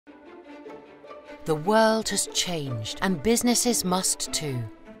The world has changed, and businesses must too.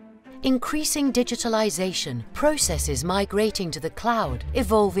 Increasing digitalization, processes migrating to the cloud,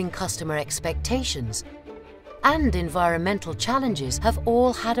 evolving customer expectations, and environmental challenges have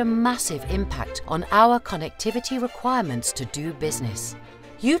all had a massive impact on our connectivity requirements to do business.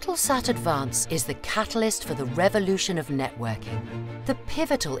 EUTELSAT Advance is the catalyst for the revolution of networking, the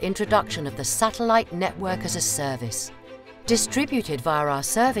pivotal introduction of the satellite network as a service. Distributed via our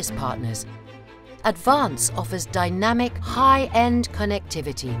service partners, Advance offers dynamic, high-end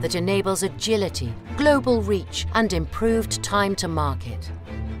connectivity that enables agility, global reach, and improved time to market,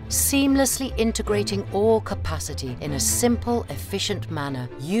 seamlessly integrating all capacity in a simple, efficient manner.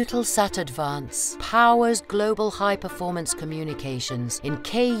 EUTELSAT Advance powers global high-performance communications in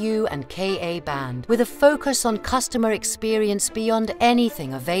Ku and Ka band with a focus on customer experience beyond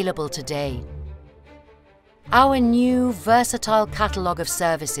anything available today. Our new, versatile catalogue of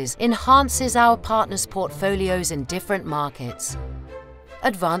services enhances our partners' portfolios in different markets.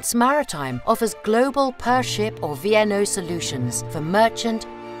 Advance Maritime offers global per-ship or VNO solutions for merchant,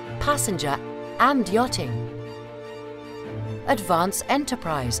 passenger and yachting. Advance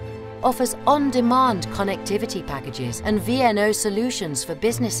Enterprise offers on-demand connectivity packages and VNO solutions for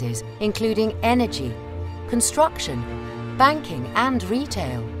businesses including energy, construction, banking and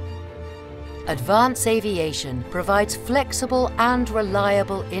retail. Advance Aviation provides flexible and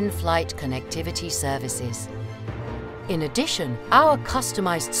reliable in-flight connectivity services. In addition, our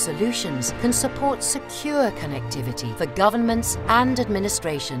customized solutions can support secure connectivity for governments and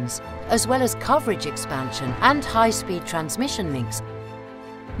administrations, as well as coverage expansion and high-speed transmission links,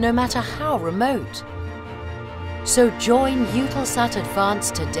 no matter how remote. So join EUTELSAT Advance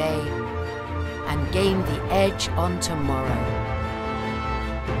today and gain the edge on tomorrow.